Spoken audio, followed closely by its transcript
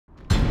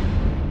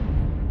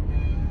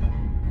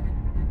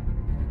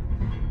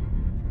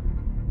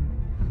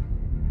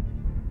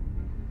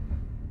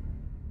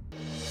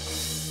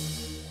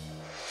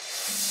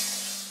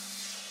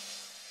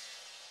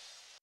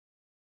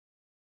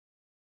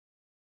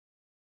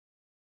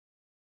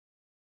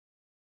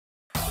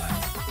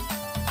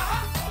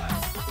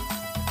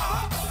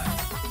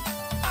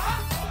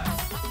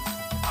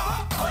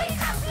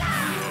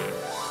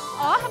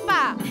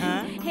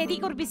হেৰি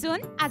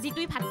কৰবিচোন আজি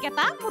তুই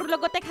ভাতকেটা মোৰ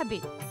লগতে খাবি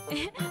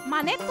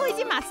মানে তুই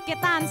যি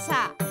মাছকেটা আনছা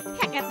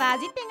হেকেটা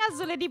আজি টেঙা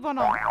জলে দিব ন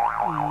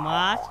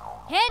মাছ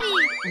হেৰি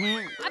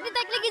আপনি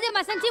তাকলে কি যে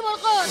মাছাঞ্চি মোৰ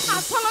কল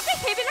আসলতে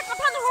হেবিলা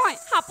কথা নহয়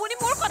আপুনি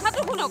মোৰ কথাটো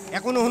শুনক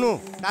একো নুশুনো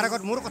তাৰ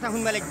আগত মোৰ কথা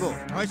শুনবা লাগিব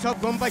মই সব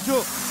গম পাইছো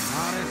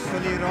আৰে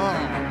চলি ৰ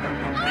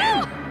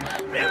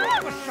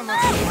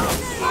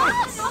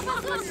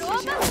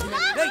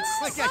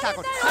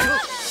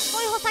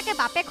তই হসাকে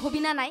বাপেক হবি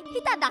না নাই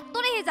হিতা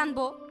ডাক্তৰেহে জানব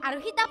আৰু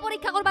হিতা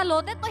পৰীক্ষা কৰবা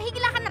লওতে তই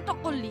হিগিলাখান নাটক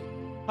কৰলি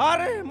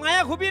আৰে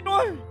মায়া হবি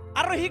তই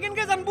আৰু হি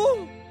কেনকে জানবো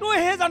তই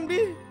হে জানবি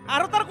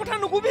আৰু তাৰ কথা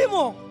নুকুবি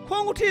মোক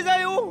খং উঠি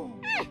যায় ও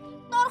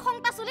তোৰ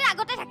খংটা চলিৰ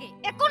আগতে থাকে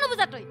একো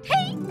নুবুজা তই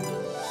হেই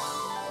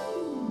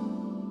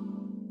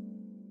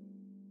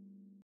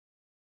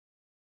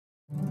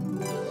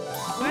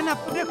না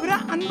পুতে খুৰা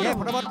আনব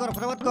ফটাফট কৰ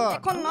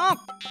এখন নক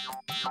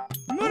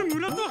মোৰ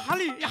মূলটো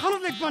খালি এখানো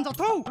দেখব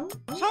যাথৌ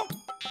চাও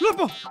লব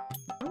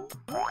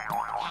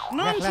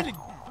নাম চিলি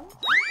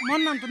মোৰ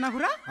নামটো না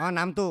খুৰা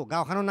নামটো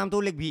গাঁওখনৰ নামটো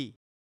লিখবি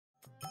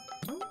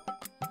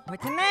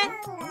হইছেনে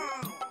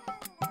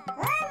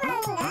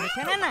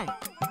নাই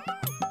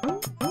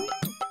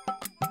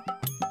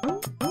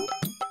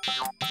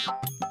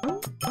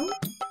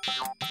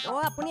ও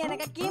আপুনি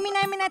এনেকা কি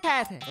মিনাই ঠাই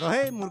আছে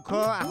ৰহে মূৰ্খ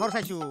আখৰ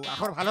চাইছো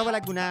আখৰ ভাল হ'ব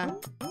লাগিব না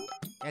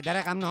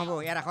এদাৰে কাম নহব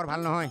ইয়াৰ আখৰ ভাল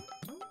নহয়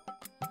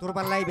তোৰ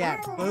পাল্লাই বেয়া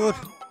তই উঠ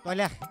তই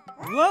লেখ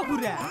ও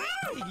খুৰা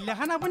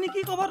ইগলাখান আপুনি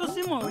কি ক'ব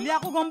ৰছি মহলি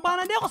আকৌ গম পা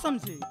নাই দে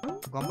কসমছি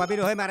গম পাবি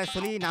ৰহে মাৰে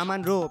চলি নাম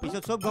আন ৰ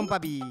পিছত চব গম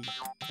পাবি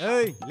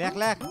এই লেখ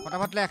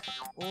ফটাফট লেখ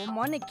ও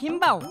মই নেখিম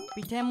বাও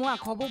পিঠে মোৰ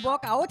আখবোৰ বৰ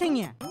কাও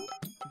ঠেঙীয়া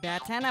বেয়া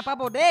ঠাই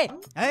নাপাব দেই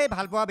এই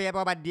ভাল পোৱা বেয়া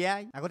পোৱা বাদ দিয়া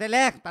আগতে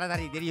লেখ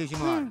তাড়াতাড়ি দেৰি হৈছে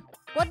মোৰ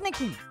ক'ত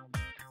নেখিম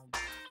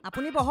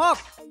আপুনি বহক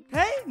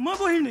হেই মই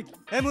বহিম নেকি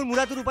এই মোৰ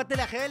মুৰাটোৰ ওপৰতে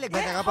লেখে লেখা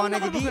জাগা পোৱা নাই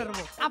যদি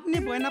আপুনি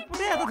বহে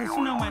নাপুদে এটা ধৰিছো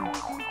ন মান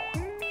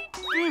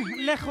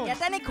লেখো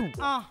এটা নেখো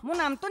মোৰ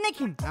নামটো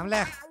নেখিম নাম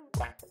লেখ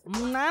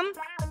মোৰ নাম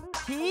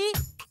থি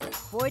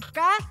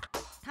পইটকা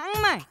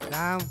থাংমাই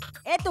নাম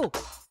এইটো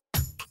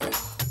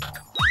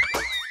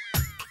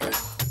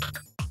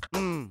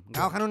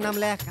গাঁওখনৰ নাম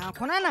লেখ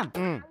গাঁওখনৰ নাম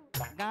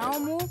গাঁও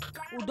মোৰ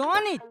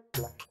উদনিত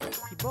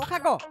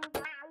শিৱসাগৰ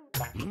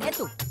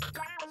এইটো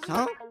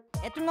চাওঁ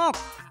এইটো নক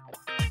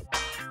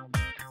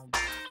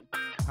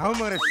আও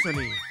মাৰে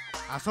চলি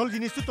আসল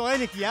জিনিসটো তই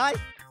নেকি আই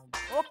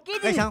ও কি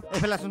এই চাওঁ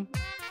এইফালাচোন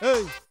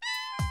এই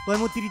তই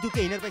মোৰ তিৰিটো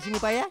কেইনাৰ পাইছি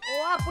নাপায় ও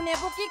আপুনি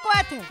একো কি কৈ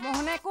আছে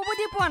মোহনে একো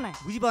বুজি পোৱা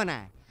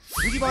নাই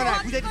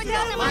বুজাই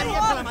দিছো মাৰি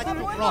এফালা মাৰি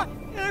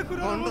ৰ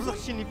বন্ধ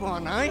চিনি পোৱা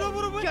নাই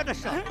কিয়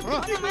দছ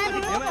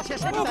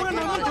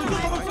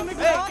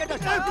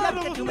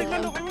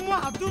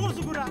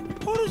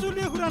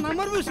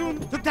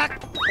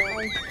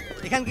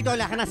এখান কি তই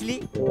লেখা নাছিলি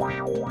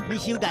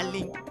miss you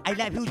darling I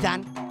love you জান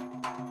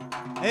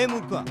এই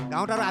মূৰ্খ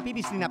গাঁৱত আৰু আপি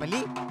বিচৰি নাপালি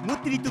মোৰ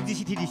তিৰিটোক যি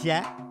চিঠি দিছা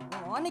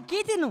কি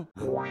দিনো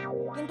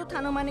কিন্তু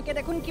থানো মানিকে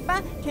দেখোন কিবা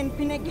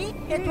থেনপিনে কি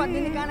এই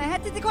ছোৱালীজনীৰ কাৰণেহে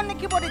চিঠিখন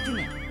লিখিব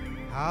দিছিলে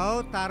হাও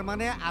তাৰ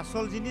মানে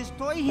আসল জিনিস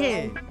তই হে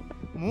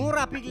মোৰ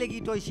আপিক লাগি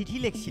তই চিঠি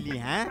লিখছিলি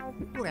হা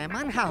তোৰ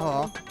এমান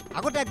সাহস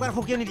আগতে একবাৰ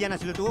সকিয়নি দিয়া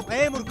নাছিলো তোক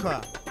এই মূৰ্খ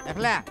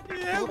এফলা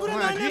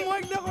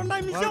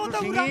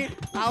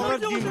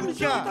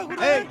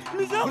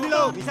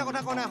মিছা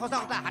কথা কোৱা নাই সঁচা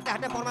কথা হাতে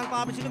হাতে প্ৰমাণ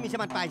পাব পিছতো মিছা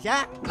মাত পাইছা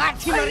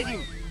লাঠি মাৰি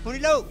দিম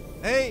শুনিলো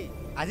এই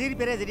আজিৰ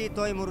পেৰে যদি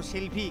তই মোৰ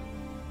সেলফি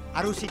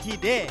আৰু চিঠি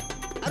দে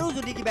আৰু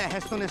যদি কিবা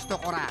হেষ্ট নেষ্ট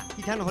কৰা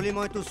কিঠান হলি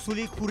মই তোৰ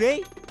চুলি খুৰেই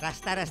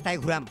ৰাস্তাই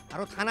ঘূৰাম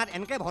আৰু থানাত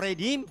এনেকে ভৰাই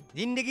দিম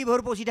জিন্দগী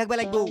ভৰ পচি থাকিব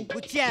লাগিব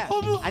বুজিছা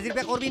আজিৰ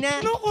পে কৰবি না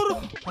নকৰো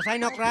সঁচাই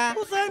নকৰা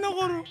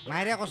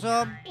মায়েৰে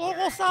কসম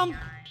কসম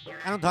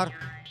কাণ ধৰ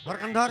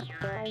কাণ ধৰ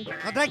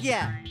নধৰা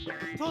কিয়া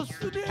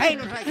এই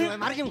নধৰা কিয়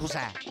মাৰি দিম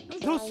ঘুচা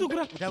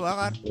উঠা বহা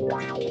কৰ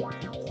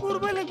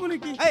কৰবাই লাগিব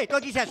নেকি এই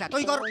তই কি চাইছা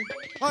তই কৰ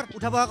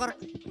উঠা বহা কৰ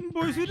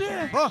বহিছো দে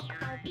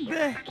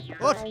দে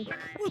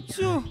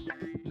উঠছো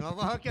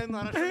নবহ কিয়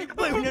মাৰা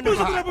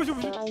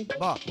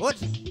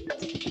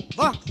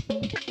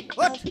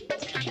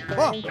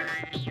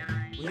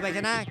বুজি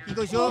পাইছা না কি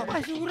কৈছো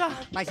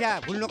পাইছা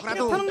ভুল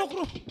নকৰাটো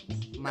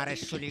মাৰে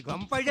চলি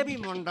গম পাই যাবি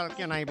মণ্ডল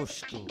কিয় নাই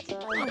বস্তু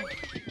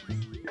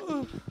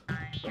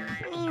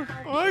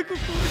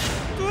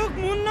তোক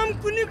মোৰ নাম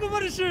কোনে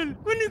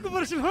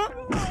কবাৰিছিল হা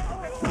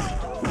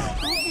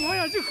মই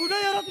আজি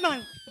খুদাই আৰত নাই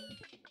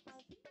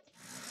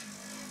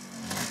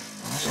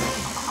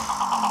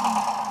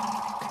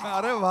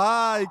আৰে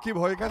ভাই কি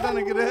ভয় খাইছা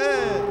নাকি ৰে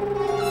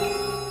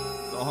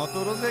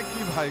তহঁতৰো যে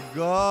কি ভাগ্য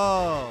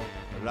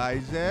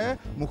ৰাইজে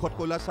মুখত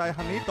কলা চাই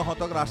হানি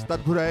তহঁতক ৰাস্তাত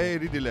ঘূৰাই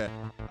এৰি দিলে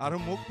আৰু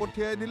মোক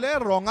পঠিয়াই দিলে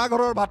ৰঙা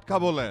ঘৰৰ ভাত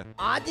খাবলে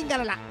জিংগা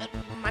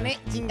মানে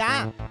জিংগা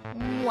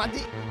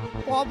আজি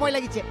ভয়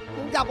লাগিছে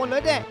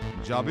যাবলৈ দে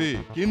যাবি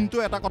কিন্তু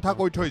এটা কথা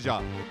কৈ থৈ যা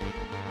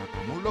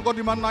মোৰ লগত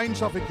ইমান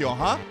নাইনচাফি কিয়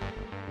হা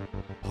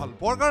ভাল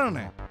পোৱাৰ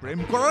কাৰণে প্ৰেম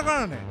কৰাৰ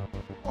কাৰণে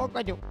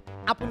বাইদেউ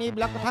আপুনি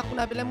এইবিলাক কথা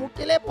শুনাই পেলাই মোক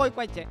কেলে ভয়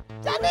পাইছে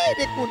জানে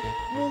দেখোন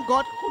মোৰ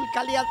ঘৰত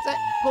খুলকালি আছে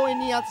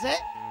কইনী আছে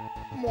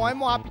মই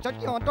মহাৰ পিছত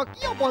সিহঁতৰ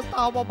কি অৱস্থা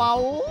হ'ব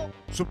বাও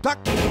চুপ থাক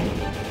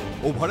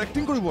অভাৰ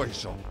এক্টিং কৰিব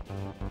আহিছ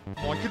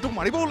মই কি তোক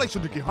মাৰিব ওলাইছো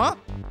নেকি হা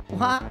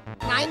ওহা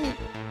নাই নি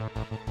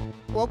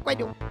কক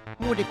বাইদেউ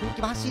মোৰ দেখোন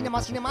কিবা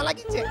চিনেমা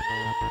লাগিছে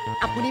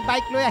আপুনি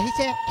বাইক লৈ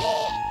আহিছে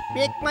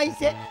ব্ৰেক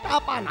মাৰিছে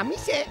তাৰপৰা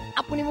নামিছে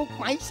আপুনি মোক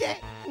মাৰিছে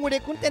মোৰ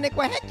দেখোন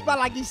তেনেকুৱাহে কিবা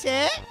লাগিছে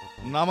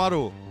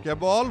নামাৰো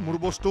কেৱল মোৰ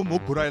বস্তু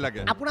মোক ঘূৰাই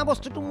লাগে আপোনাৰ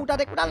বস্তুটো মোৰ তাত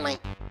একোডাল নাই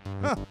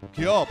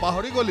কিয়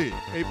পাহৰি গলি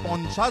এই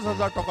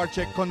 50,000 টকাৰ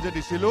চেকখন যে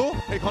দিছিলো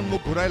সেইখন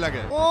মোক ঘূৰাই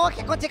লাগে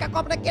সেইখন চেক আকৌ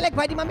আপোনাক কেলে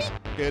ঘূৰাই দিম আমি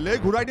কেলে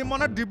ঘূৰাই দিম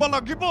মানে দিব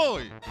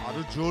লাগিবই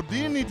আৰু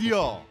যদি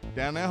নিদিয়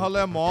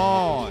তেনেহলে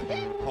মই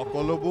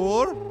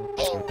সকলোবোৰ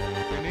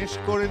ফিনিশ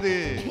কৰি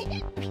দিম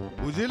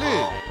বুজিলি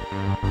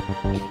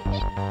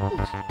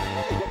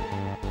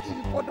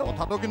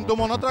কথাটো কিন্তু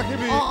মনত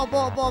ৰাখিবি হ'ব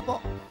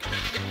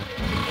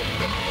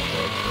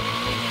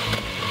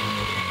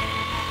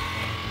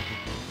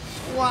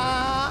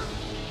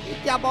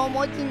এতিয়া বাৰু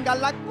মই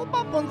জিংগালাক ক'পা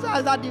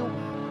 50,000 দিওঁ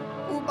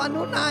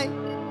কোবানো নাই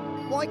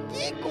মই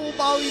কি কওঁ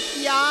বাৰু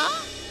এতিয়া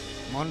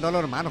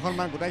মণ্ডলৰ মান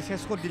সন্মান গোটাই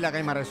চেচ কৰি দিলা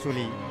কাই মাৰে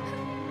চলি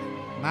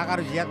মাক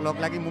আৰু জীয়াক লগ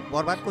লাগি মোক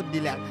বৰবাদ কৰি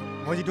দিলা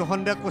মই যিটো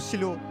সন্দেহ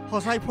কৰিছিলোঁ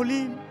সঁচাই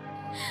ফলিম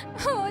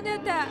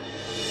দেউতা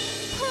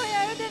মই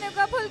আৰু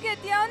তেনেকুৱা ভুল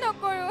কেতিয়াও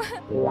নকৰো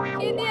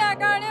সি দিয়াৰ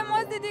কাৰণে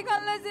মই চিঠিখন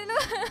লৈছিলো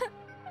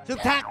চুপ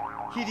থাক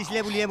সি দিছিলে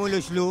বুলিয়ে মই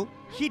লৈছিলোঁ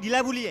সি দিলা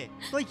বুলিয়ে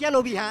তই কিয়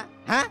ল'বি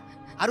হা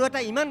আৰু এটা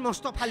ইমান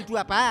মস্ত ফাল্টু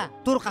আপা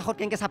তোৰ কাষত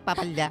কেনেকে চাপ্পা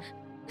পালিলা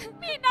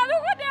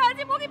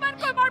আজি মোক ইমান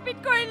কৈ মাৰপিট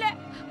কৰিলে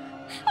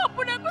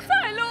আপোনাকো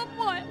চাই লওঁ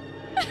মই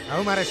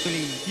আৰু মাৰে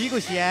চলি কি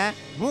কৈছা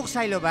মোক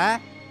চাই ল'বা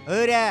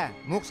ঐৰা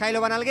মোক চাই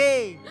ল'বা নালাগে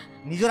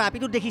নিজৰ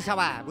আপিটোত দেখি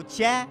চাবা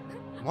বুজিছা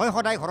মই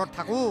সদায় ঘৰত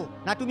থাকো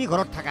না তুমি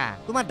ঘৰত থাকা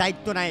তোমাৰ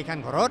দায়িত্ব নাই এখন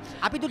ঘৰত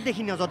আপিটোত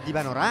দেখি নজৰ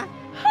দিবা নৰা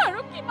আৰু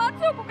কিমান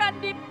চকু কান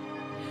দিম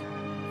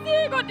যি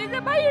ঘটিছে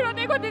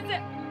বাহিৰতে ঘটিছে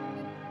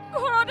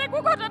ঘৰত একো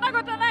ঘটনা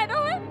ঘটা নাই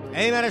নহয়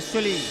এই মাৰে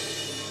চলি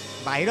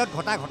বাহিৰত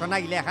ঘটা ঘটনা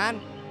গিলা এখন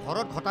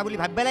ঘৰত ঘটা বুলি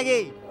ভাবিব লাগে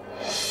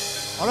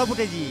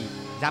অলপতে যি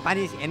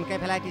জাপানিজ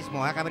এনকেফেলাইটিছ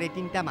মহাকামেৰে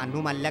 3টা মানুহ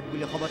মাৰিলাক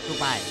বুলি খবৰটো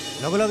পায়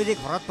লগে লগে যে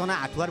ঘৰত টনা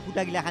আঁঠুৱাৰ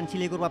ফুটা গিলা খান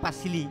চিলাই কৰিব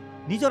পাৰছিলি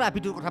নিজৰ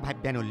আপিটোৰ কথা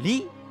ভাবিবা নলি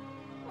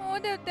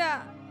দেউতা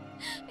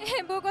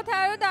এইবোৰ কথা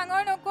আৰু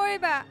ডাঙৰ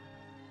নকৰিবা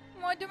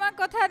মই তোমাক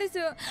কথা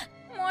দিছো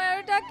মই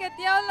আৰু তাক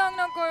কেতিয়াও লগ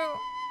নকৰো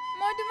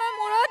মই তোমাৰ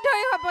মূৰত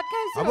ধৰি শপত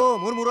খাইছো হ'ব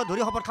মোৰ মূৰত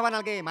ধৰি শপত খাবা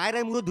নালাগে মায়েৰে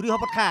মূৰত ধৰি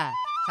শপত খা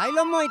চাই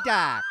ল'ম মই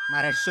তাক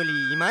মাৰে চলি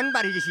ইমান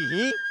বাঢ়ি দিছি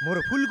সি মোৰ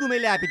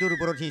ফুলকুমেলে আপিটোৰ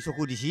ওপৰত সি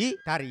চকু দিছি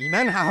তাৰ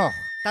ইমান সাহস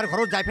তাৰ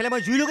ঘৰত যাই পেলাই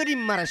মই জুই লগাই দিম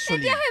মাৰে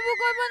চলি সেইবোৰ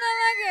কৰিব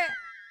নালাগে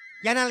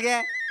কিয়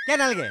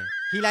নালাগে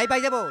সি লাই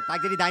পাই যাব তাক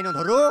যদি দাই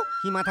নধৰো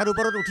সি মাথাৰ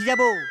ওপৰত উঠি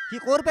যাব সি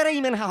ক'ৰ পেৰে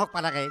ইমান সাহস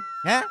পালাকে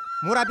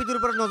মোৰ আপিটোৰ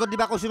ওপৰত নজৰ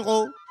দিবা কৈছোন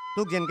কওঁ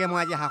তোক যেনকে মই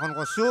আজি শাসন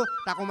কৰিছো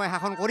তাকো মই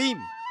শাসন কৰিম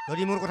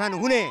যদি মোৰ কথা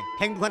নুশুনে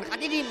ঠেং দুখন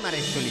কাটি দিম মাৰে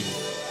চলি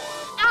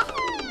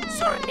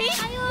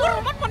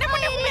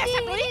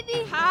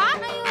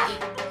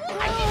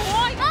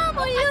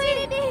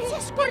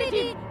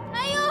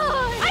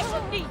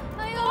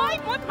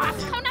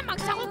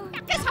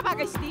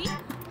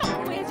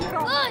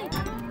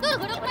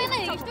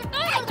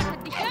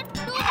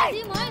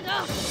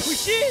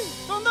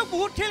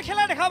বহুত খেল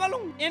খেলা দেখা পালো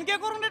এনেকে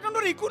কৰোঁতে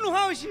তহঁতৰ একো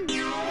নোহোৱা হৈছিল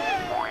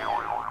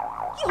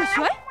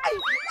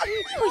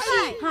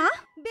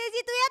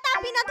বেজিটোৱে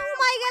তাপিনাটো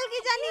সোমাই গেল কি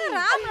জানি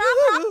ৰাম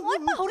মই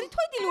পাহৰি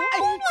থৈ দিলো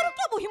আৰু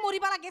কিয় বহি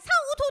মৰিবা লাগে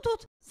চাও উঠ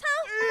চাও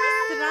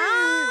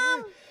Ram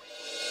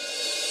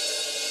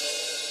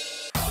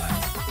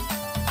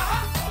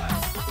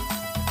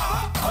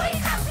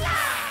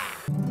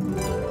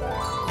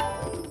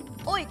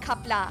Oi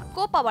Khapla,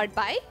 co-powered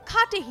by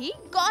Khatehi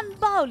Gone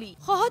Bauli.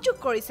 সহযোগ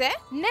কৰিছে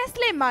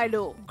Nestle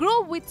Milo, Grow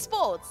with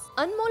Sports,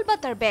 Anmol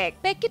Butter Bag,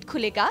 packet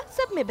खुलेगा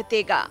सब में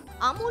बतेगा.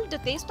 Amul the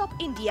taste of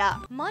India,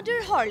 Mother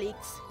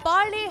Horlicks,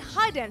 Parle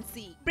Hide and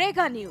Seek,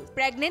 Prega News,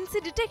 Pregnancy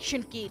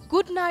Detection Kit,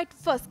 Good Night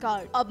First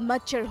Card. अब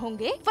मच्छर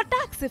होंगे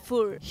फटाक से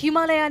फुर.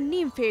 Himalayan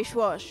Neem Face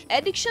Wash,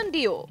 Addiction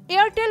Dio,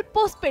 Airtel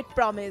Postpaid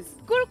Promise.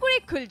 Kurkure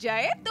खुल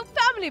जाए तो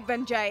फैमिली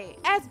बन जाए.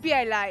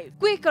 SBI Live,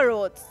 Quaker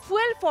Oats,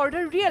 Fuel for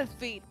the Real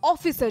Feed,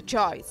 Officer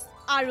Choice.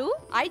 Aru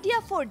Idea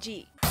 4G.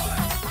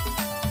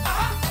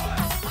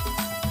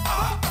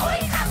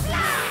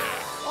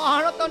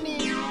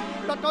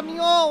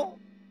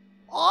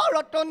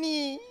 ৰতনী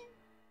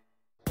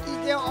কি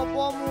যে হ'ব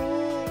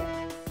মোৰ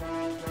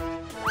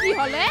কি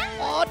হলে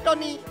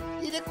টনি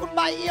কি যে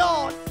কোনবা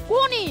ইয়ত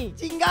কোনি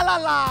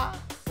জিংগালালা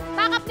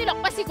তাক আপনি লগ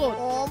পাইছি ক'ত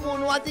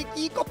মনো আজি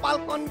কি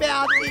কপালখন বেয়া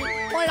আছিল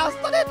মই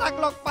ৰাস্তাতে তাক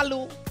লগ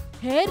পালো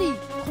হেৰি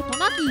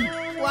ঘটনা কি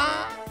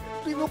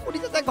তুমি মোক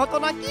সুধিছা যে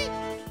ঘটনা কি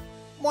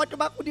মই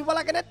তোমাক সুধিব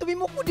লাগে নে তুমি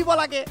মোক সুধিব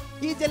লাগে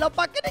সি জেলৰ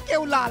পৰা কেনেকে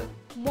ওলাল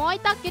মই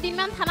তাক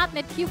কেইদিনমান থানাত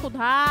নেটকি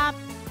সোধাত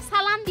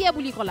চালান দিয়া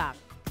বুলি ক'লাক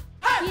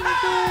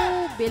কিন্তু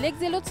বেলেগ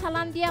জেলত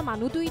চালান দিয়া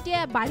মানুহটো এতিয়া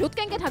বাহিৰত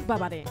কেনেকে থাকবা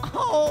পাৰে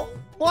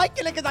মই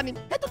কেনেকে জানিম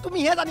সেইটো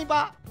তুমিহে জানিবা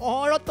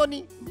ৰতনী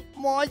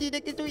মই যি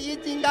দেখিছো ই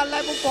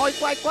জিংগালাই মোক ভয়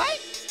খুৱাই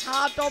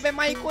হাতৰ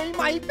বেমাৰী কৰি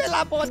মাৰি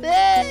পেলাব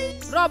দেই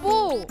ৰবু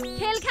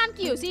খেলখান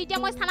কি হৈছে এতিয়া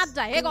মই থানাত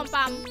যায়হে গম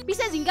পাম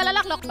পিছে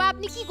জিংগালালাক লগ পা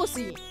আপুনি কি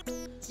কৈছি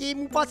কি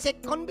মোৰ পৰা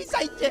চেকখন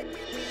বিচাৰিছে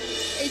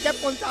এই যে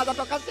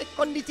 50,000 টকা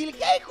চেকখন দিছিল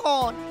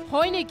কেইখন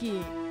হয় নেকি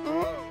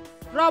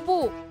ৰবু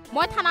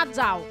মই থানাত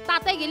যাওঁ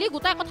তাতে গেলি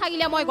গোটাই কথা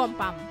গিলে মই গম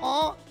পাম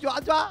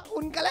যোৱা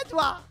সোনকালে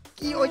যোৱা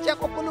কি হৈছে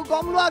সকলো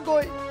গম লোৱা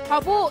গৈ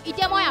হ'ব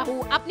এতিয়া মই আহো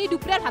আপুনি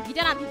দুপৰীয়াৰ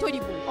ভাতকেইটা ৰান্ধি থৈ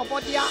দিব হ'ব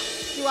দিয়া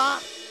যোৱা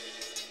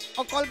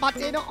অকল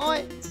ভাতেই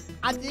নহয়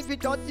আজিৰ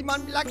ভিতৰত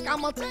যিমানবিলাক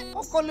কাম আছে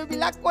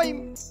সকলোবিলাক কৰিম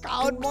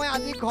কাৰণ মই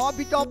আজি ঘৰৰ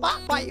ভিতৰৰ পৰা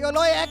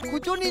বাহিৰলৈ এক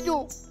খোজো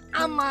নিদিওঁ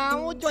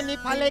আমাৰো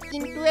জনীফালে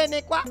কিন্তু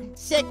এনেকুৱা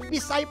চেক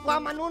বিচাৰি পোৱা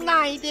মানুহ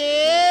নাই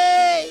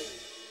দেই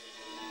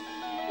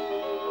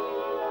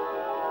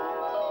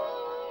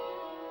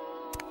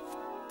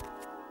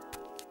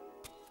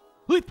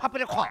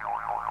ফাপৰে খ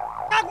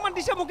কাক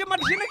মাতিছে মোকে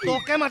মাতিছে নেকি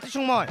তোকে মাতিছো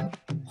মই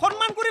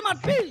সন্মান কৰি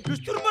মাতবি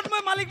দুষ্টুৰ মত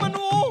মই মালিক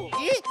মানুহ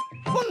কি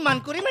সন্মান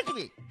কৰি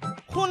মাতিবি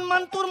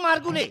সন্মান তোৰ মাৰ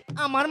গুলে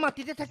আমাৰ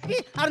মাটিতে থাকবি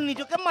আৰু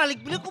নিজকে মালিক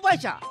বুলি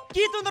কোবাইছা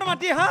কি তোৰ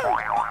মাতি হা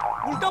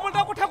উল্টা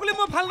পাল্টা কথা কলে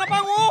মই ভাল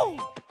নাপাওঁ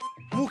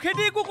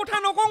মুখেদি একো কথা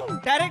নকওঁ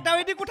ডাইৰেক্ট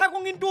দাৱেদি কথা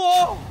কওঁ কিন্তু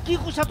কি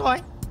কৈছা তই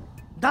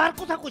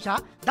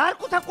দাৰ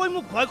কথা কৈ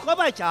মোক ভয়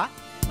খুৱাবাইছা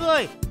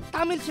তই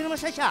তামিল চিনেমা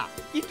চাইছা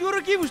ইটো আৰু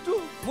কি বস্তু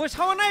মই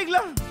চাৱা নাই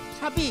এইগিলা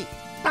চাবি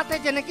তাতে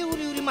যেনেকে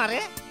উৰি উৰি মাৰে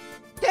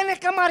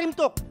তেনেকে মাৰিম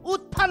তোক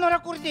উৎফা নৰা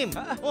কৰি দিম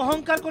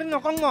অহংকাৰ কৰি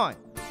নকওঁ মই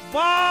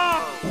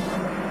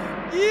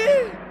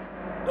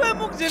তই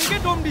মোক যেনেকে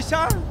দম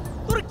দিছা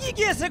তোৰ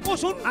কি আছে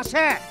কচোন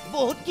আছে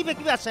বহুত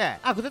কিবা আছে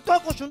আগতে তই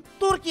কচোন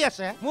তোৰ কি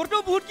আছে মোৰতো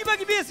বহুত কিবা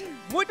আছে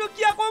মইতো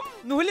কিয়া কম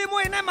নহলে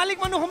মই এনে মালিক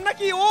মানুহ হম না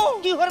কি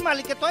কিহৰ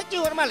মালিকে তই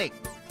কিহৰ মালিক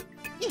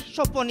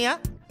সপনীয়া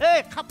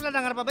খাপলা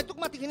ডাঙৰ বাবে তোক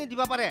মাটিখিনি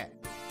দিব পাৰে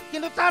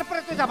কিন্তু তাৰ পৰা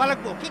তই যাব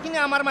লাগিব সেইখিনি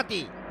আমাৰ মাটি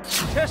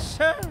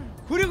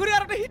ঘূৰি ঘূৰি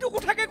আৰু সিটো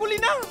কথাকে গলি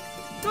না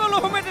তই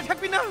অলপ সময়তে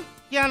থাকবি না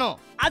কিয়নো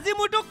আজি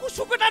মই তোক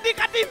কুচুকেটা দি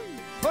কাটিম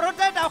ঘৰত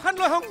যাই দাওখান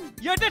লৈ হওঁ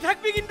ইয়াতে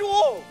থাকবি কিন্তু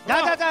যা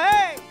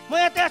মই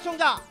ইয়াতে আছোং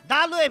যা দা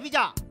লৈ আহিবি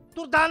যা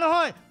তোৰ দা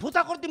নহয়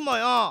ভূতা কৰি দিম মই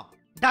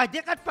দাই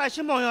কাট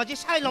পাইছো মই আজি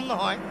চাই ল'ম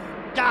নহয়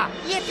যা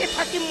ইয়াতে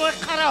থাকিম মই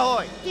খাৰা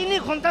হয়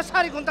 3 ঘণ্টা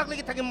 4 ঘণ্টাক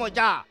লাগি থাকিম মই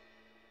যা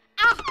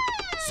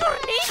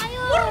সুৰনি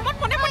মোৰ ৰুমত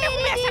মনে মনে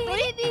শুই আছা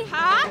তই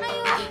হা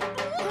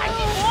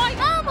আজি মই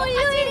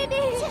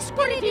চেছ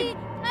কৰি দিম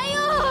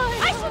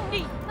আই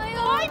সুৰনি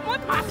মই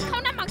মাছ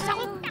খাওঁ না মাংস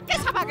খাওঁ তাকে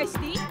চাবা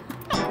গৈছিলি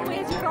তই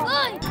আজি ৰ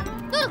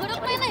তোৰ ঘৰত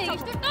পাই নাই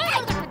তই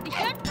তোৰ কথা দিছ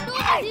তোৰ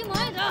আজি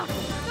মই ৰ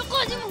তোৰ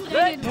কোজি মোক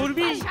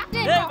মুৰবি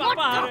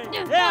বাপা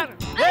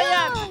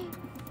ইয়াৰ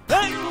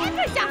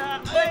যা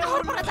তোৰ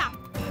ঘৰ পৰা যা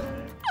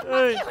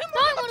তই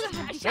মোৰ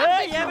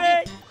ইয়াবে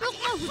তোক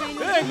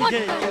মই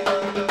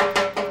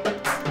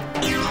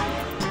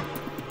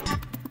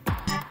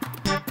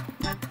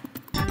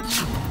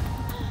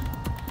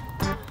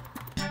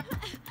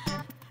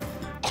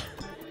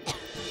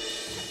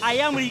I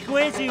am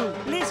requesting you,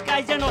 please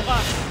কাজিয়া নকা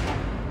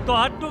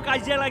তহাতটো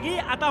কাজিয়া লাগি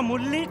এটা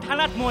মুল্লি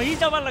থানাত মহি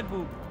যাব লাগব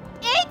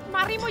এক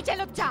মাৰি মই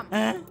জেলত যাম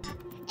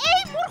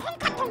এই মোৰ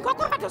সংখ্যা ধ্বংস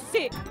কৰবা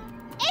ধৰছে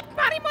এক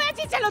মাৰি মই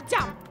আজি জেলত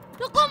যাম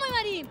তোক মই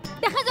মাৰিম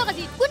দেখা যাওক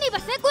আজি কোনি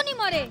বাছে কোনি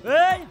মৰে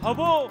এই হ'ব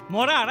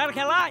মৰা হাৰাৰ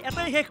খেলা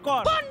এটাই শেষ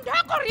কৰ বন্ধ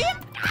কৰিম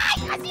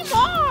আজি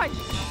মই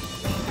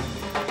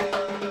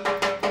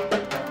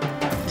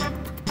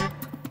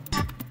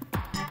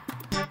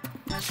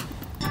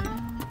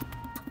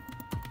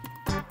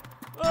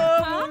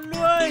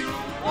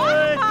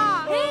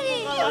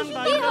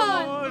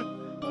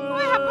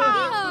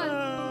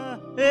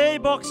এই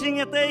বক্সিং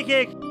এটাই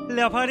শেষ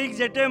লেফারিক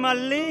যেতে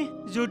মারলি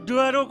যুদ্ধ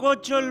আরো কত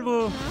চলবো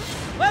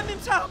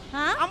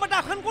আমার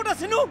দাখন কত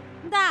আছে নু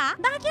দা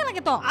কি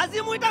লাগে তো আজি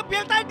মই তা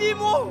বেলটাই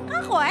দিম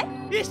কয়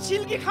এই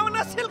সিলকি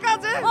খাওনা সিলকা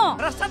যে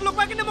রাস্তাত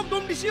লগবা কিনে মোক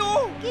দম দিছি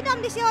কি দম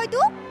দিছি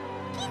হয়তো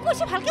কি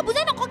কইছে ভালকে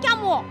বুজাই নক কি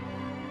আমো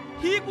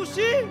হি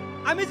কুছি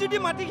আমি যদি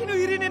মাটিখিনি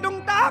হিৰি নেদং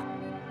তাক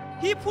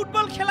হি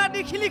ফুটবল খেলা দি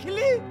খেলি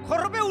খেলি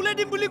ঘৰবে উলাই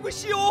দিম বুলি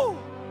কৈছি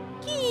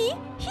কি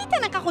হি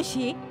তেনেকা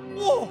কৈছি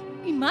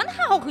ইমান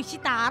হাও কৈছি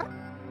তাৰ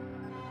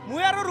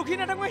মই আৰু ৰখি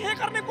নাথাকো হে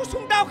কাৰণে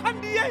কুসুম দাও খান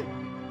দিয়ে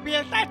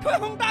বেলটাই থৈ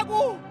হং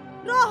তাকো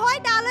হয়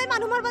ডালৈ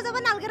মানুহ মৰব যাব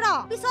নালগে ৰ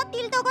পিছত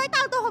তিলটো গৈ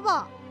তালটো হ'ব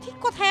ঠিক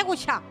কথাই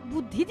কৈছা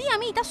বুদ্ধি দি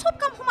আমি এটা সব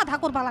কাম সমাধা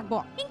কৰবা লাগব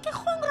ইনকে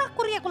সংগ্ৰহ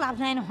কৰি একো লাভ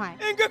নাই নহয়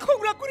ইনকে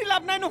সংগ্ৰহ কৰি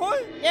লাভ নাই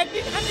নহয়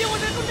একদিন খান্দি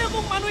মতে তুনে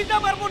মোক মানুহ ইটা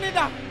পারবো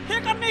নেদা হে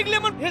কাৰণে ইগলে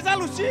মন ভেজাল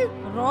উচি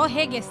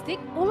হে গেস্টিক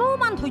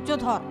অলমান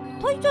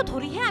ধৈৰ্য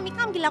ধৰিহে আমি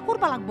কাম গিলা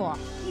কৰবা লাগব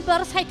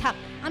ইবাৰ চাই থাক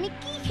আমি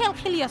কি খেল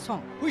খেলি আছো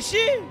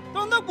হুইছি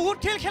তন্দক বহুত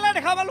খেল খেলা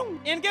দেখা পালুং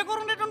এনকে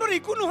কৰোনে তন্দৰ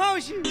ইকু নোহা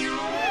হৈছি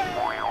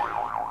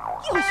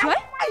কি হৈছে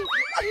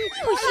কি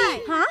হৈছে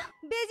হা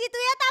বেজি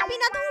তুই এটা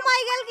পিনাত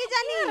হুমাই গেল কি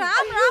জানি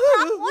ৰাম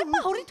মই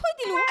পাহৰি থৈ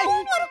দিলো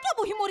মোৰ কি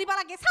বহি মৰিবা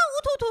লাগে চাও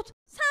উঠ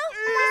চাও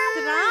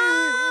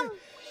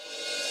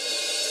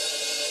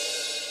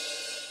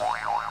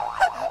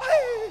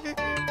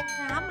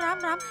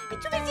ৰাম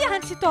ইটো বেজি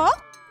হানছি তো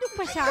দুখ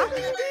পাইছা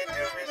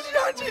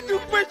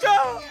দুখ পাইছা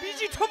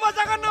বিজি থবা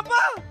জাগা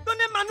নাপা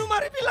তনে মানুহ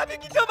মাৰি পিলাবি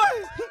কি থবাই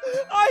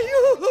আয়ু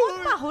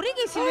পাহৰি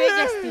গেছিলো এই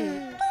গেস্তি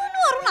তুইনো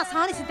আৰু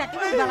নাচানি চিন্তা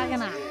কৰিবা লাগে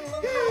না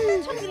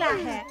ছকিলা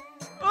হে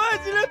ঐ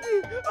জিলাপি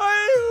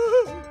আয়ু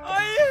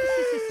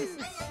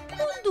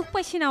কোন দুখ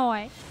পাইছি না ঐ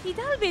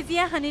ইডাল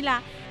বেজিয়া হানিলা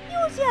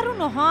ইউজি আৰু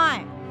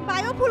নহয়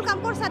বায়ো ফুল কাম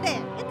কৰছা দে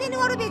এতেনো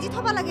আৰু বেজি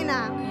থবা লাগে না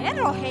এ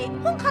ৰহে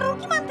সংসাৰৰ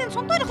কিমান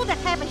টেনচন তই দেখো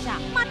দেখাই পাইছা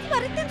মাটি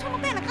বাৰী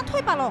টেনচনতে এনেকা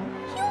থৈ পালো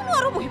কিয়নো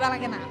আৰু বহিবা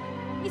লাগে না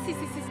ইস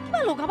কিবা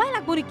লগাবাই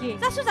লাগব নেকি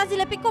যাছো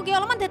জাজিলে পিককে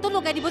অলপমান দেটো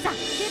লগাই দিব যা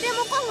দে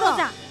মোক কম ৰ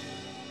যা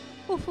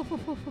উফ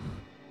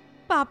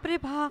বাপৰে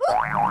বাপ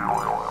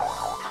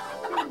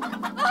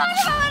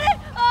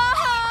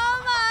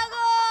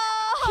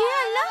কি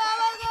আল্লাহ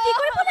কি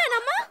করে বলে না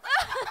মা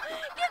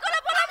কি করে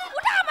বলে আমি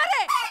উঠা আমারে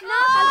না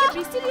কালকে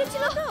বৃষ্টি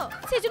দিয়েছিল তো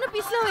সেজন্য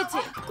পিছলা হয়েছে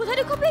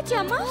কোথায় কোপাইছে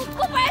আম্মা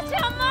কোপাইছে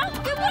আম্মা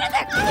কি বলে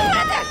দেখ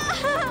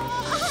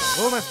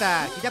ও মাস্টার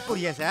কিতাপ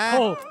পঢ়ি আছা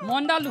ও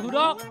মন্ডাল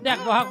হুৰক দেখ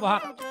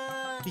বহাক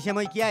পিছে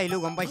মই কিয় আহিলো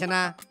গম পাইছা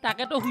না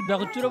তাকেতো সুধবা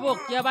খুজিছো ৰ'ব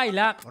কিয় বা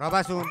আহিলাক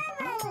ৰবাচোন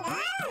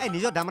এই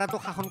নিজৰ দামৰাটো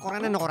শাসন কৰা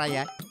নে নকৰা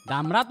ইয়াত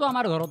দামৰাটো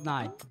আমাৰ ঘৰত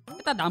নাই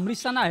এটা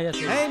দামৰিচানা আহি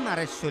আছে এই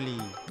মাৰে চলি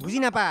বুজি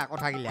নাপা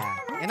কথাগিলা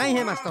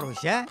এনাইহে মাষ্টৰ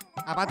হৈছে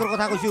আপাটোৰ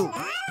কথা কৈছো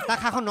তাক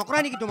শাসন নকৰা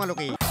নেকি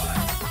তোমালোকে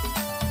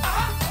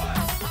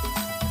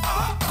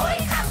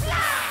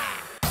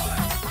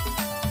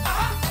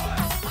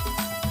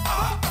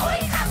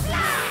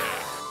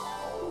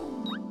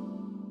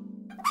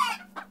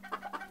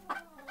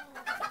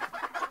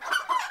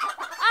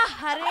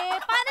আরে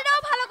পানিটাও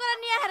ভালো করে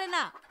নিয়ে হারে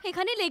না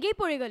এখানে লেগেই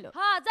পড়ে গেল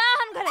হ্যাঁ যা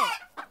হান ঘরে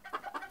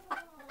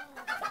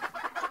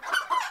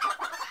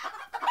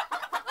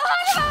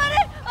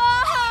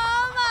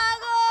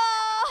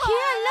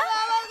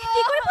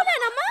কি করে বলে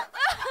না মা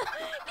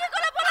কি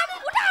করে বলে আমি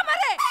উঠা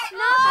আমারে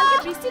না কালকে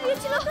বৃষ্টি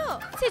দিয়েছিল তো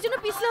সেজন্য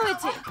পিছলা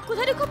হয়েছে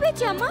কোথায়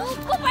কোপাইছে আম্মা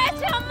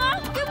কোপাইছে আম্মা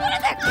কি বলে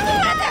দেখ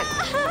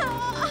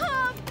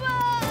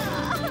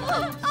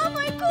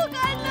আমার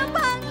কোকার না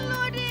ভাঙলো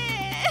রে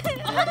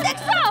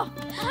দেখছো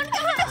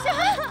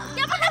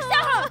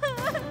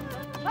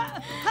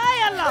হাই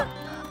আল্লাহ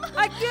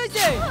কি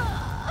হয়েছে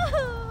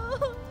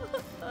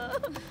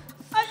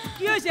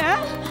কি হয়েছে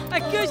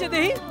কি হয়েছে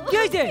দেখি কি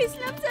হয়েছে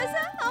ইসলাম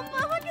চাচা আম্মা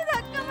আমাকে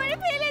ধাক্কা মারি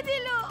ফেলে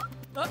দিল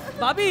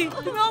ভাবি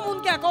তুমিও মন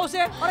কে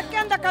কওছে আর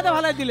কেন ধাক্কা দে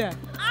ভালাই দিলে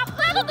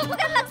আপনার তো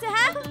কেন লাগছে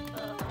হ্যাঁ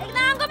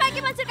একদম আঙ্গ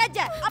বাইকে মাছের কাজ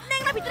যায় আপনি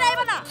এখানে ভিতরে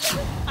আইবা না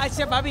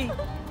আচ্ছা ভাবি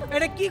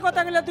এটা কি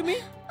কথা কইলা তুমি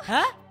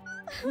হ্যাঁ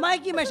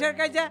মাইকি মেশের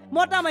কাজে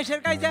মোটা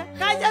মেশের কাজে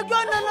কি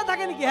অন্যান্য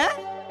থাকে নাকি হ্যাঁ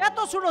এত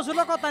ছোট ছোট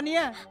কথা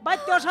নিয়ে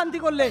বাইতে অশান্তি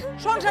করলে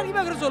সংসার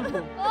কিভাবে করে চলবো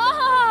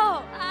ওহো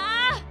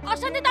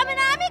অশান্তি তো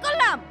আমি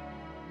করলাম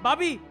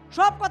ভাবি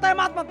সব কথায়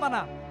মাত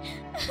পানা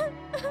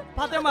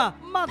ফাতেমা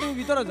মা তুমি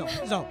ভিতরে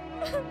যাও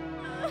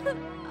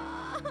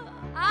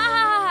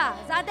আহা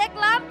যা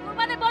দেখলাম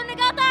কুরবানি বলনি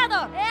গাও তো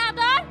আদর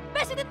আদর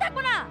বেশি দিন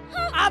থাকবো না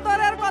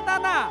আদরের কথা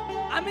না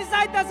আমি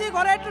চাইতাছি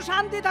ঘরে একটু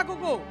শান্তি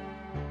থাকুক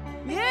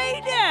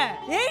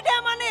এইটা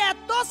মানে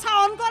এত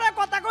সাউন্ড করে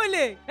কথা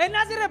কইলে এই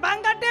নাজিরে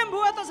ভাঙ্গা টেম্পু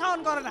এত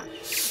সাউন্ড করে না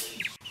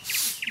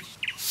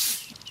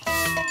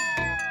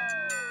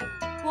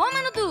ও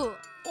মানুতু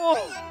ও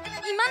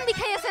ইমান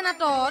বিষাই আছে না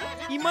তোর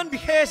ইমান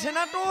বিষাই আছে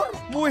না তোর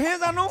মহে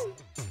জানো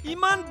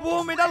ইমান বো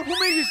মেডাল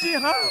ঘুমে গেছি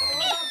হা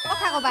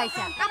কথা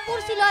কবাইছা কাপোৰ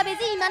চিলোৱা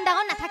বেজি ইমান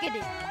ডাঙৰ নাথাকে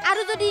দে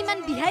আৰু যদি ইমান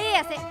বিহায়ে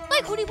আছে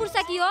তই ঘুৰি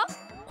ফুৰছা কিয়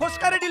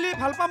খোজকাঢ়ি দিলি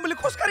ভাল পাম বুলি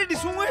খোজকাঢ়ি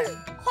দিছো মই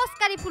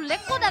খোজকাঢ়ি ফুৰলে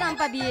ক'ত আৰাম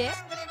পাবিয়ে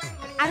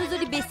আৰু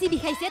যদি বেছি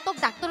বিষাইছে তোক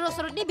ডাক্তৰৰ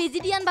ওচৰত নি বেজি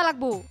দি আনবা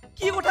লাগব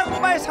কি কথা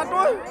কবাইছা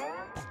তই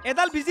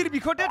এডাল বিজিৰ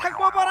বিষতে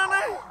থাকিব পৰা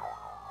নাই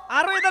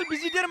আৰু এডাল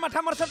বিজি দিয়াৰ মাথা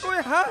মাৰছা তই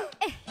হা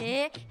এহে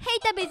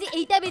সেইটা বেজি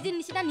এইটা বেজিৰ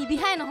নিচিনা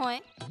নিবিহাই নহয়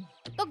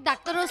তোক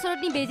ডাক্তৰৰ ওচৰত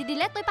নি বেজি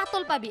দিলে তই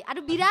পাতল পাবি আৰু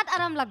বিৰাট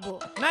আৰাম লাগব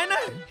নাই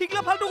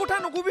হিকলা ফালতু কথা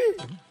নকবি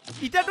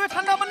ইটা তই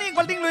ঠাণ্ডা পানী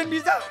গলটিং লৈ আনবি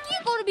যা কি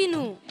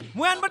কৰবিনো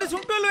মই আনবাতে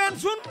চুন তই লৈ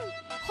আনচোন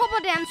হ'ব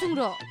দে আনচুং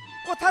ৰ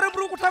কথাৰ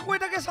ওপৰত কথা কৈ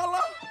থাকে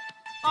চালা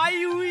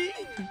আইউই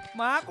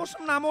মা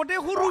কসম নামতে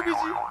সৰু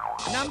বিজি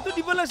নামটো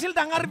দিব লাগিছিল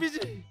ডাঙৰ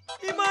বিজি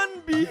ইমান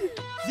বি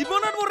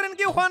জীৱনত মোৰ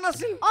এনেকে হোৱা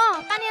নাছিল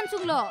পানী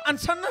আনচুং ল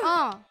আনছান না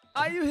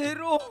আইউ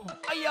হেৰো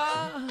আয়া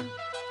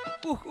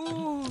উহু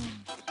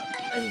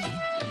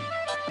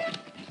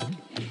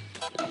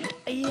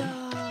আয়া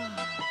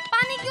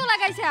পানী কিয়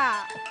লাগাইছা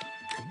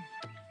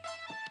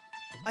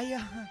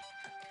আয়া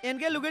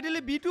এনেকে লগাই দিলে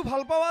বিটো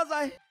ভাল পাৱা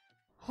যায়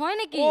হয়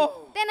নেকি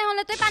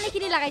তেনেহলে তই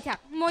পানীখিনি লাগাই থাক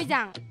মই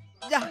যাওঁ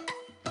যা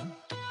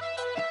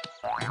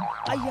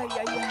আয়া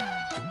আয়া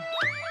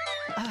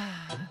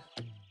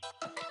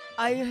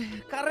আয়া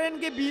কারেন্ট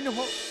কে বিন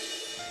हो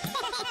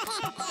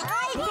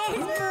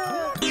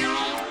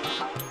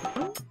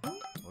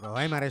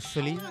ৰয় মাৰে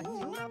চলি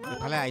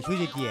ইফালে আইছো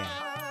যেতিয়া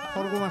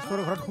সৰ্গ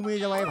মাষ্টৰৰ ঘৰত সোমাই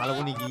যাবাই ভাল হ'ব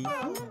নেকি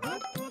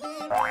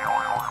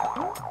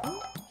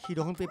সি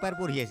দেখোন পেপাৰ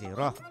পঢ়ি আছে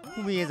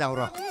সোমাইয়ে যাওঁ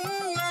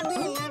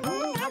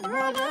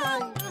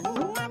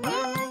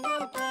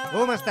ও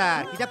মাষ্টাৰ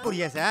কিতাপ পঢ়ি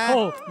আছা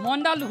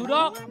মন্ডাল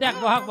হুৰক দেখ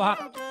বহাক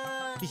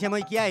পিছে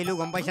মই কিয় আহিলো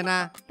গম পাইছা না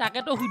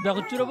তাকেতো সুধবা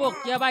খুজিছো ৰ'ব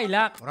কিয় বা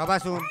আহিলাক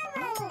ৰবাচোন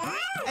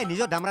এই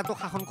নিজৰ দামৰাটো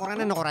শাসন কৰা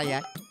নে নকৰা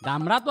ইয়াত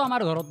দামৰাটো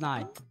আমাৰ ঘৰত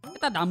নাই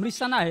এটা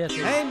দামৰিচানা আহি আছে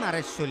এই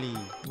মাৰে চলি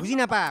বুজি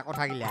নাপা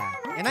কথাগিলা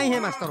এনাইহে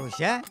মাষ্টৰ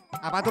হৈছে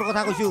আপাটোৰ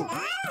কথা কৈছো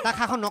তাক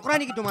শাসন নকৰা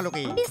নেকি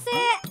তোমালোকে পিছে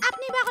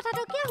আপনি বা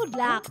কথাটো কিয়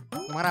সুধলা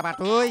তোমাৰ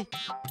আপাতৈ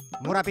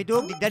মোৰ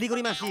আপিটোক দিগদাৰি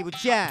কৰি মাছি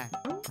বুজিছা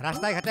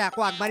ৰাস্তাই ঘাটে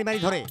আকৌ আগমাৰি মাৰি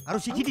ধৰে আৰু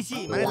চিঠি দিছি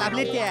মানে লাভ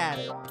লেটাৰ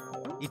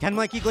ইথান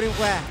মই কি কৰিম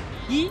কোৱা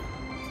কি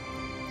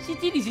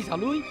চিঠি দিছি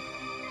চালুই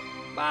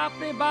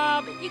বাপৰে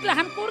বাপ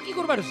ইগলাখান কৰ কি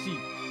কৰবা ধৰছি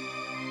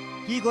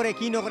কি কৰে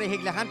কি নকৰে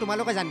সেইগিলাখান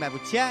তোমালোকে জানবা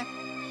বুঝছা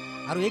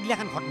আৰু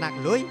এইগিলাখান ঘটনাক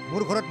লৈ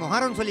মোৰ ঘৰত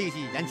মহাৰণ চলি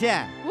গৈছি জানছা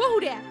ও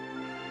হুৰিয়া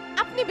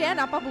আপনি বেয়া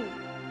নাপাবো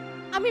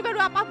আমি বাৰু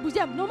আপাক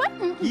বুজাম নমান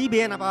কি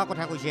বেয়া নাপাৱা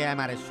কথা কৈছে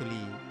আমাৰ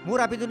চলি মোৰ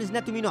আপিটোৰ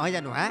নিচিনা তুমি নহয়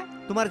জানো হা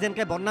তোমাৰ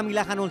যেনকে বদনাম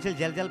গিলাখান হৈছিল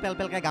জেল জেল পেল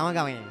পেলকে গাঁৱে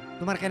গাঁৱে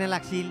তোমাৰ কেনে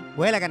লাগছিল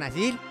ভয় লগা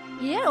নাছিল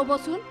এ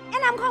ৰ'বচোন এ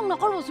নাম খং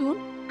নকৰবচোন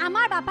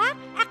আমাৰ বাপা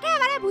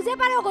একেবাৰে বুজে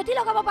পাৰে গতি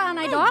লগাব পৰা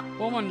নাই দক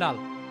ও মণ্ডাল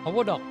হ'ব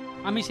দক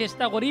আমি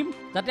চেষ্টা কৰিম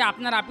যাতে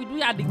আপোনাৰ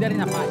আপিটোই আৰ দিগদাৰি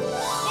নাপায়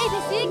এই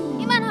বেছিক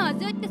ইমান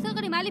সহজে অত্যাচাৰ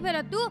কৰি মালি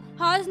ফেৰাটো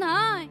সহজ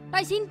নহয়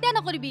তই চিন্তা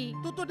নকৰিবি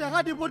তোৰতো দেখা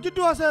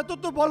ডিপজিটো আছে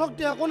তোৰতো বল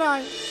শক্তি একো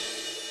নাই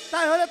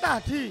তাই হ'লে এটা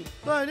হাতী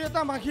তই হেৰি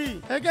এটা মাখি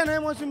সেইকাৰণে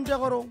মই চিন্তা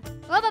কৰোঁ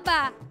অ বাবা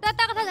তই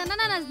এটা কথা জানা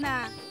না নাজনা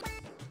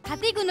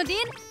হাতী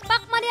কোনোদিন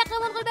পাক মাৰি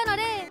আক্ৰমণ কৰিব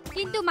নোৱাৰে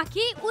কিন্তু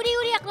মাখি উৰি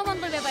উৰি আক্ৰমণ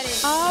কৰিব পাৰে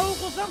আও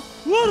কসম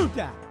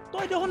ওৰুটা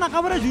তই দেখো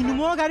নাকাবৰে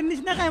জুনুমৰ গাড়ী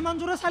নিচিনা কাইমান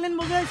জোৰে চাইলেন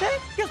বজাই আছে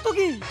কেছটো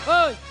কি ঐ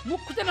মুখ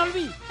খুঁজে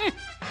নলবি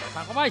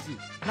কবাইছি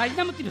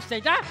নাইনা মতি ধরছে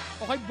এটা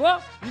অসভ্য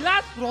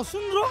বিলাস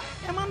ৰচোন ৰ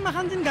এমান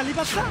মাখান যেন গালি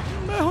পাচ্ছা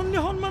মই সন্নি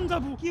সন্মান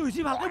যাব কি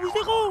হৈছে ভালকে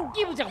বুজি কও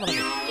কি বুঝা কব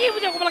লাগে কি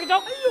বুঝা কব লাগে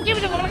যাও কি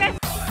বুঝা কব লাগে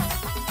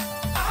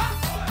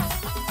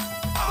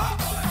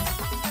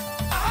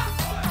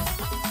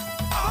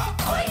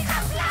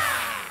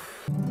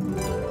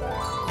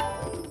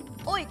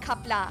Oi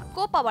Khapla,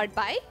 co-powered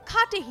by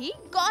Khatehi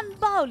Gone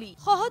Baoli.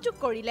 সহযোগ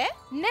কৰিলে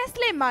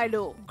Nestle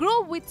Milo, Grow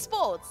with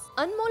Sports.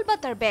 Anmol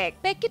Butter Bag,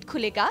 packet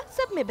खुलेगा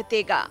सब में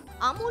बतेगा.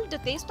 Amul the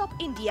taste of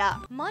India.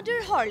 Mother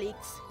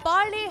Horlicks,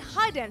 Parle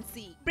Hide and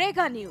Seek.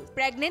 Prega News,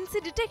 Pregnancy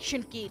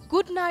Detection Kit.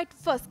 Good Night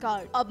First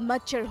Card. अब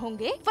मच्छर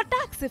होंगे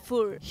फटाक से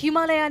फुर.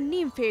 Himalayan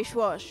Neem Face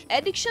Wash.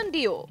 Addiction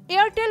Dio.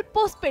 Airtel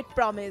Postpaid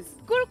Promise.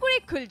 Kurkure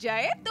खुल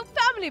जाए तो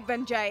फैमिली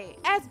बन जाए.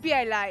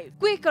 SBI Live,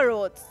 Quaker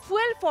Oats,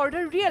 Fuel for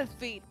the Real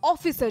Feed.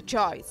 Officer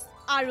Choice.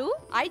 Aru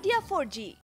Idea 4G.